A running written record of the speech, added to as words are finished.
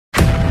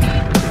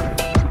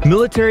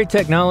Military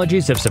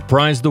technologies have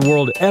surprised the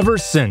world ever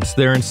since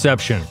their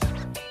inception.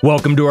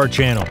 Welcome to our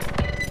channel.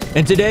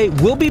 And today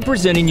we'll be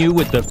presenting you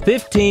with the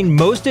 15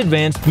 most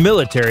advanced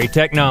military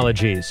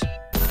technologies.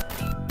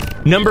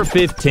 Number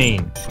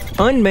 15.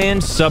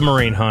 Unmanned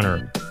Submarine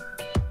Hunter.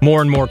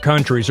 More and more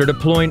countries are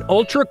deploying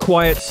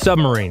ultra-quiet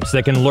submarines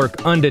that can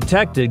lurk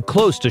undetected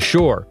close to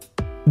shore.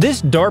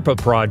 This DARPA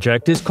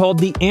project is called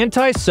the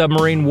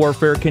Anti-Submarine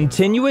Warfare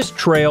Continuous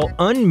Trail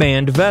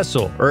Unmanned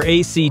Vessel, or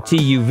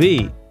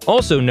ACTUV,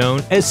 also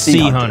known as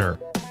Sea Hunter.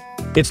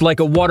 It's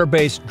like a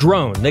water-based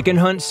drone that can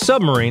hunt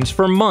submarines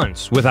for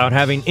months without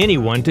having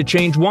anyone to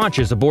change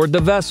watches aboard the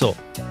vessel.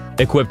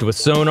 Equipped with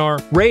sonar,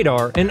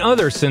 radar, and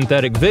other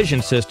synthetic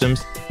vision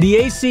systems, the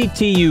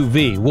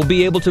ACTUV will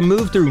be able to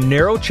move through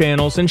narrow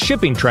channels and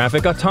shipping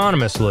traffic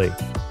autonomously.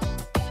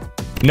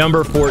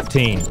 Number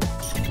 14.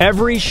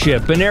 Every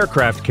ship and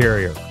aircraft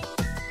carrier.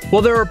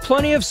 While there are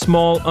plenty of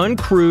small,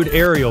 uncrewed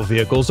aerial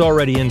vehicles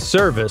already in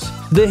service,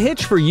 the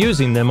hitch for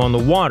using them on the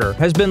water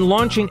has been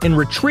launching and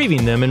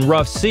retrieving them in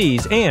rough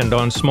seas and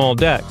on small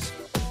decks.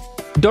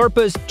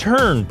 DARPA's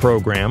TURN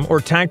program, or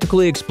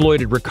Tactically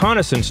Exploited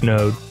Reconnaissance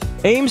Node,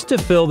 aims to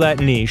fill that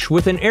niche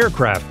with an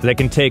aircraft that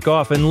can take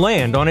off and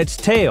land on its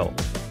tail.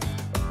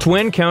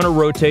 Twin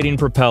counter-rotating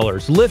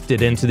propellers lift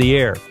it into the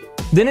air.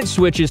 Then it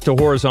switches to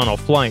horizontal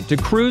flight to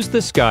cruise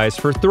the skies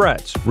for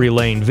threats,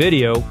 relaying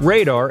video,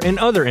 radar, and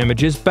other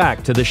images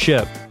back to the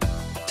ship.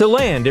 To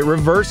land, it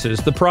reverses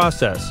the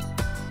process.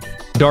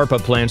 DARPA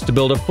plans to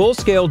build a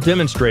full-scale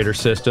demonstrator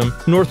system.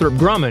 Northrop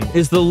Grumman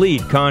is the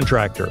lead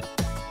contractor.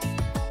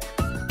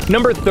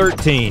 Number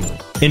 13.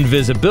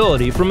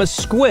 Invisibility from a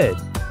squid.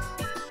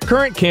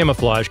 Current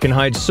camouflage can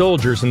hide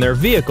soldiers and their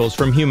vehicles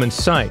from human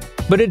sight,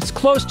 but it's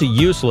close to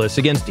useless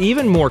against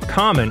even more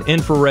common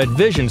infrared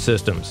vision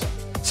systems.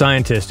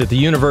 Scientists at the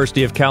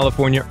University of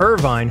California,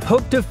 Irvine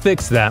hope to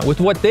fix that with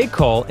what they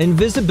call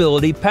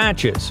invisibility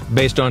patches,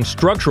 based on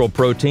structural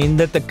protein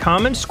that the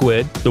common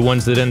squid, the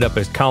ones that end up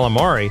as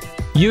calamari,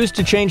 use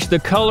to change the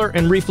color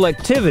and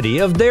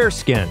reflectivity of their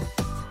skin.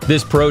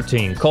 This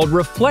protein, called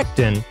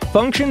reflectin,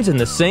 functions in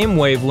the same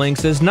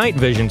wavelengths as night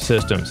vision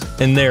systems,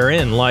 and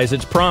therein lies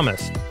its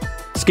promise.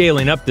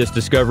 Scaling up this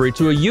discovery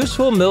to a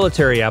useful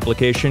military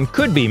application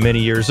could be many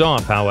years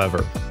off,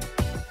 however.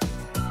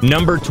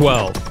 Number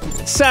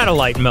 12.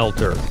 Satellite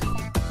Melter.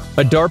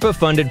 A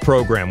DARPA-funded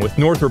program with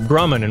Northrop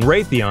Grumman and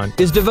Raytheon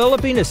is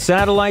developing a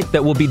satellite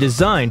that will be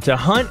designed to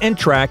hunt and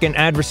track an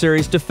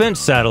adversary's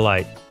defense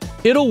satellite.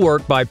 It'll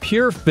work by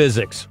pure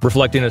physics,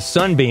 reflecting a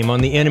sunbeam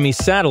on the enemy's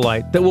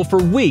satellite that will for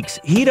weeks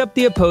heat up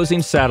the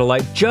opposing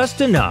satellite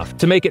just enough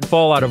to make it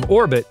fall out of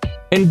orbit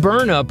and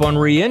burn up on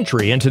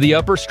re-entry into the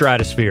upper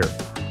stratosphere.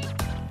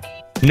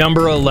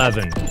 Number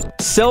 11.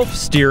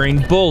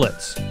 Self-Steering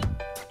Bullets.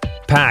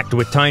 Packed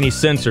with tiny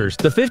sensors,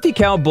 the 50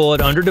 cal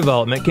bullet under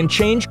development can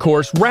change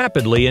course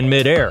rapidly in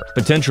mid-air,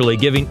 potentially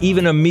giving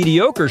even a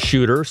mediocre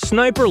shooter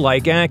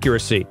sniper-like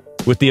accuracy,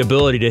 with the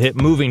ability to hit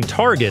moving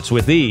targets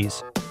with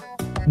ease.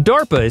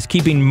 DARPA is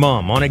keeping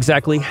mum on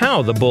exactly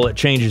how the bullet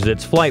changes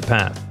its flight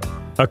path.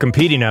 A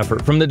competing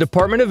effort from the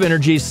Department of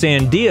Energy's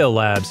Sandia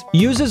Labs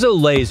uses a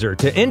laser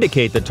to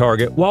indicate the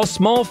target while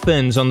small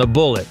fins on the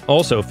bullet,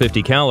 also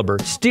 50 caliber,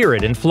 steer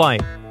it in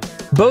flight.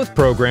 Both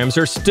programs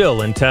are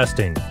still in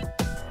testing.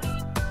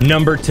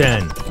 Number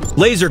 10.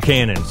 Laser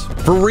Cannons.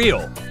 For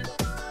real.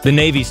 The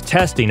Navy's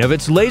testing of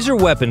its laser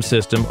weapon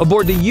system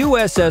aboard the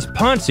USS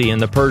Ponce in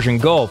the Persian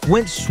Gulf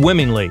went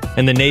swimmingly,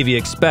 and the Navy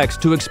expects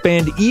to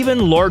expand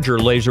even larger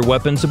laser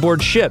weapons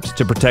aboard ships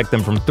to protect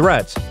them from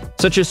threats,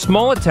 such as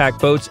small attack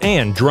boats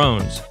and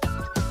drones.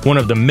 One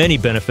of the many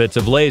benefits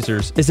of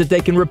lasers is that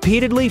they can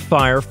repeatedly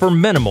fire for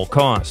minimal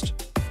cost.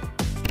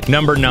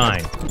 Number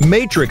 9.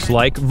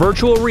 Matrix-like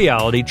virtual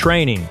reality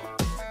training.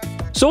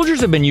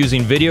 Soldiers have been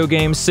using video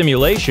games,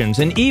 simulations,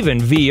 and even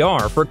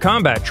VR for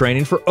combat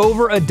training for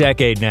over a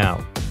decade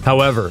now.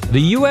 However, the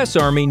U.S.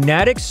 Army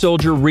Natick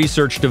Soldier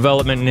Research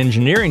Development and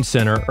Engineering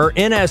Center, or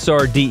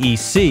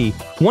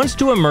NSRDEC, wants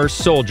to immerse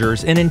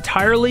soldiers in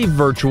entirely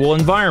virtual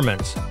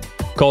environments.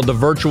 Called the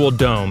Virtual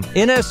Dome,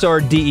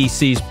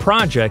 NSRDEC's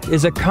project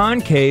is a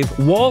concave,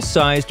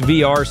 wall-sized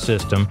VR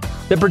system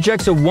that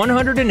projects a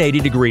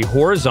 180-degree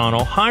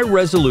horizontal,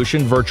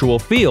 high-resolution virtual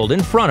field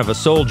in front of a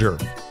soldier.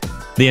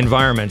 The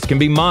environments can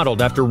be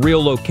modeled after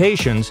real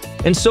locations,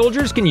 and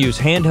soldiers can use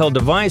handheld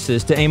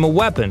devices to aim a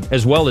weapon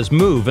as well as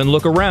move and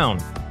look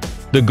around.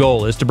 The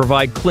goal is to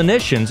provide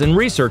clinicians and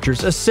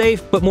researchers a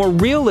safe but more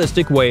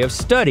realistic way of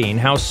studying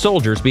how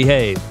soldiers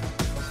behave.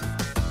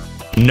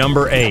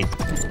 Number 8.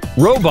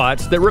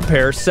 Robots that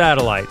repair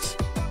satellites.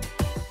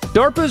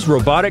 DARPA's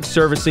Robotic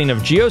Servicing of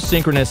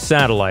Geosynchronous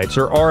Satellites,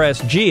 or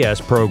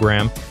RSGS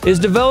program, is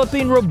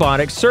developing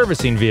robotic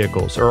servicing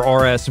vehicles, or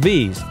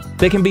RSVs,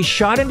 that can be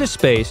shot into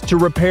space to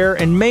repair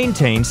and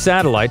maintain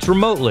satellites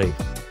remotely.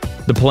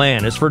 The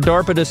plan is for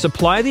DARPA to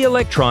supply the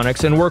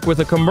electronics and work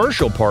with a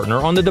commercial partner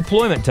on the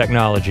deployment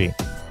technology.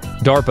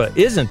 DARPA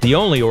isn't the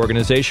only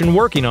organization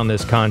working on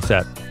this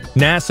concept.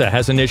 NASA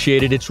has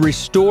initiated its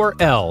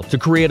Restore-L to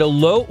create a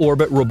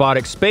low-orbit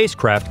robotic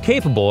spacecraft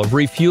capable of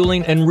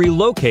refueling and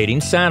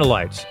relocating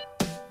satellites.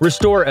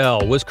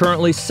 Restore-L was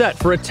currently set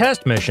for a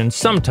test mission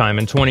sometime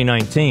in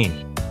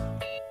 2019.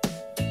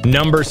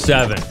 Number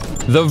 7.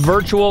 The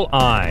Virtual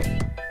Eye.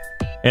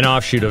 An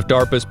offshoot of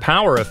DARPA's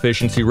Power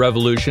Efficiency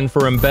Revolution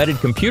for Embedded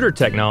Computer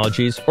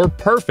Technologies, or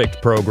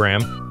PERFECT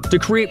program, to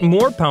create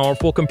more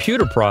powerful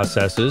computer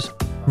processes,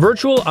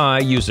 Virtual Eye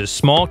uses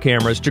small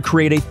cameras to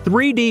create a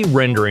 3D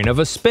rendering of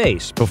a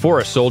space before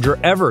a soldier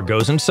ever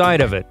goes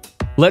inside of it.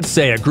 Let's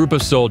say a group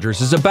of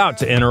soldiers is about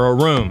to enter a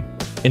room.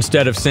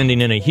 Instead of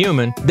sending in a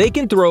human, they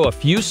can throw a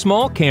few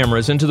small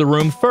cameras into the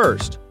room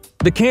first.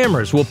 The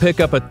cameras will pick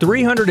up a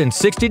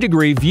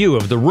 360-degree view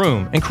of the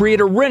room and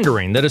create a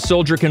rendering that a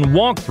soldier can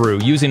walk through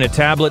using a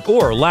tablet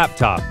or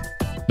laptop.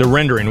 The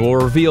rendering will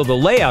reveal the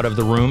layout of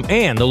the room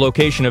and the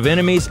location of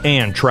enemies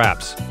and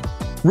traps.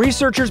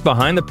 Researchers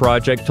behind the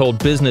project told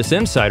Business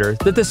Insider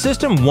that the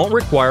system won't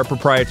require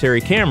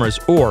proprietary cameras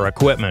or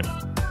equipment.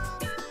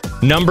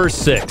 Number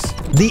 6.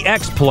 The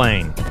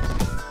X-Plane.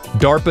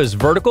 DARPA's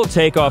Vertical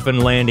Takeoff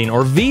and Landing,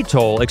 or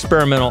VTOL,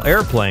 experimental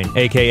airplane,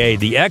 aka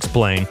the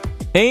X-Plane,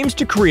 aims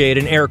to create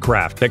an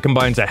aircraft that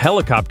combines a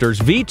helicopter's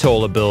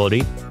VTOL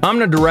ability,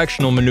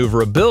 omnidirectional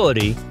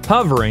maneuverability,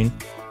 hovering,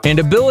 and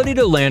ability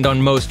to land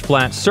on most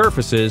flat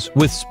surfaces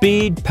with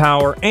speed,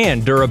 power,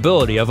 and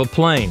durability of a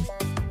plane.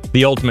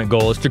 The ultimate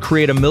goal is to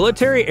create a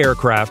military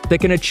aircraft that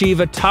can achieve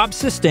a top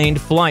sustained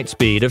flight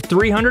speed of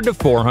 300 to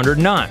 400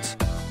 knots,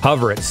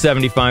 hover at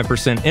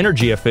 75%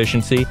 energy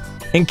efficiency,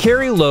 and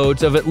carry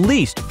loads of at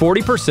least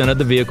 40% of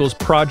the vehicle's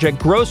project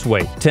gross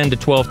weight, 10 to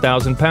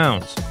 12,000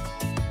 pounds.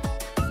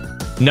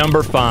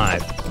 Number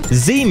 5.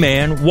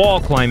 Z-Man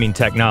Wall Climbing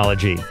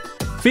Technology.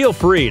 Feel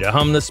free to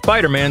hum the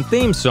Spider-Man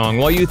theme song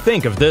while you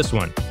think of this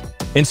one.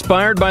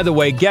 Inspired by the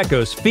way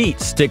geckos' feet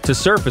stick to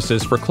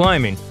surfaces for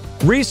climbing,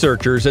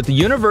 researchers at the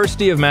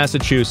University of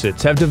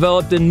Massachusetts have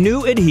developed a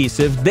new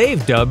adhesive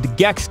they've dubbed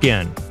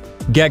GeckSkin.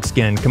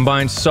 GeckSkin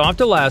combines soft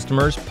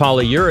elastomers,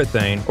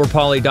 polyurethane, or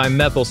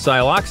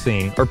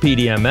polydimethylsiloxane, or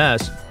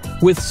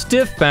PDMS, with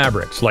stiff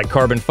fabrics like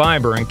carbon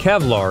fiber and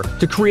Kevlar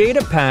to create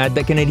a pad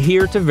that can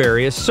adhere to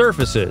various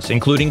surfaces,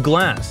 including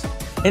glass,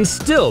 and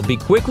still be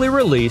quickly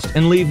released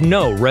and leave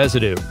no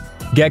residue.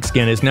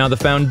 GeckSkin is now the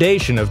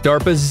foundation of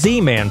DARPA's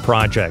Z-Man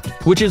project,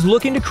 which is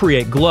looking to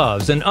create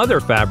gloves and other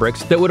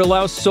fabrics that would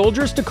allow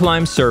soldiers to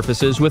climb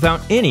surfaces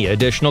without any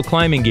additional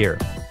climbing gear.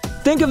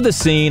 Think of the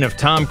scene of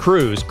Tom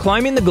Cruise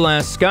climbing the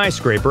glass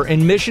skyscraper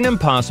in Mission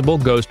Impossible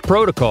Ghost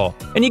Protocol,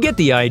 and you get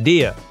the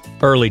idea.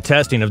 Early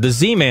testing of the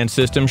Z-Man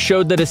system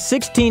showed that a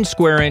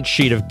 16-square-inch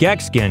sheet of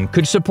GeckSkin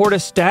could support a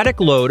static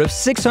load of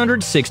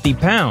 660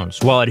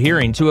 pounds while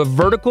adhering to a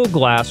vertical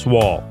glass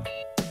wall.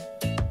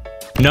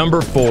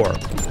 Number 4.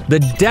 The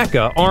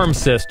DEKA AM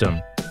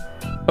System.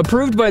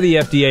 Approved by the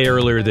FDA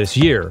earlier this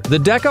year, the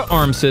DEKA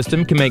AM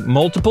System can make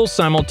multiple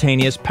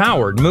simultaneous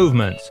powered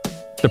movements.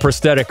 The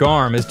prosthetic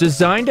arm is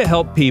designed to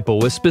help people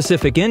with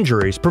specific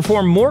injuries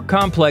perform more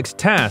complex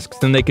tasks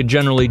than they could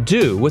generally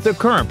do with a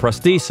current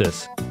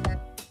prosthesis.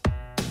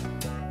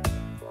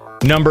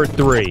 Number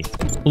 3.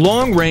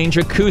 Long-range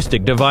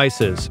acoustic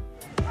devices.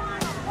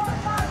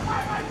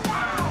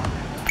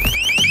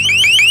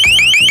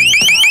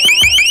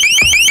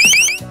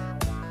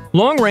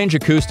 Long-range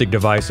acoustic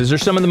devices are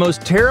some of the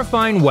most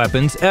terrifying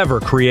weapons ever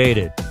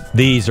created.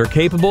 These are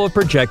capable of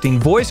projecting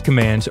voice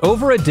commands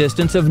over a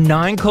distance of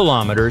 9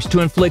 kilometers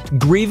to inflict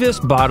grievous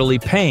bodily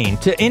pain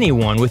to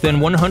anyone within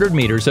 100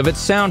 meters of its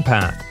sound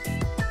path.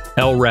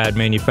 LRAD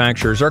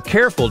manufacturers are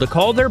careful to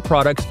call their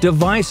products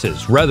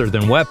devices rather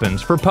than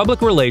weapons for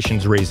public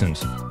relations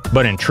reasons.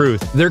 But in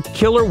truth, they're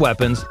killer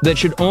weapons that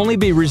should only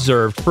be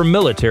reserved for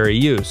military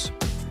use.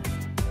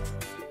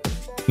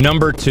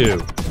 Number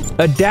 2.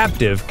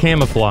 Adaptive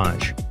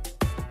Camouflage.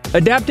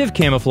 Adaptive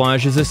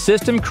camouflage is a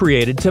system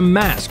created to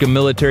mask a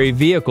military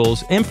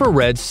vehicle's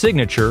infrared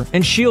signature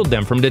and shield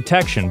them from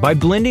detection by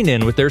blending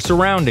in with their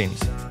surroundings.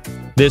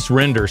 This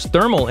renders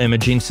thermal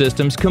imaging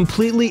systems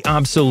completely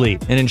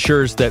obsolete and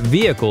ensures that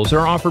vehicles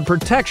are offered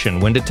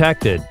protection when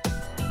detected.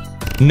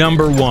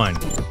 Number 1.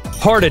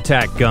 Heart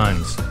attack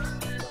guns.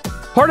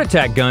 Heart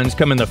attack guns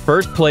come in the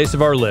first place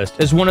of our list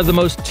as one of the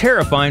most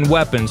terrifying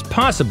weapons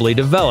possibly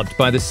developed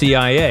by the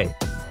CIA.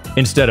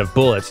 Instead of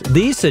bullets,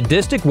 these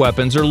sadistic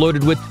weapons are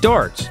loaded with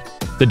darts.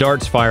 The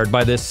darts fired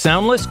by this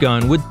soundless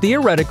gun would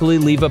theoretically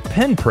leave a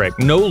pinprick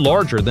no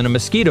larger than a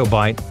mosquito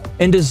bite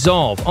and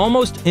dissolve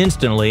almost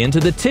instantly into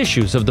the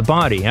tissues of the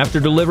body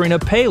after delivering a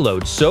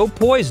payload so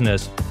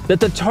poisonous that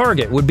the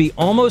target would be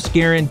almost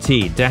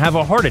guaranteed to have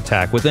a heart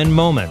attack within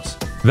moments.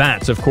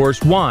 That's, of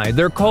course, why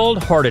they're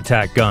called heart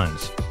attack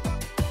guns.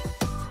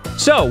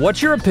 So,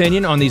 what's your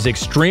opinion on these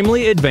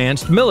extremely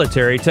advanced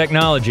military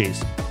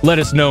technologies? Let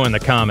us know in the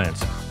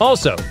comments.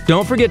 Also,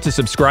 don't forget to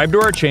subscribe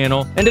to our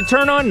channel and to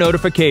turn on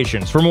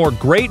notifications for more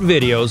great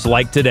videos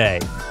like today.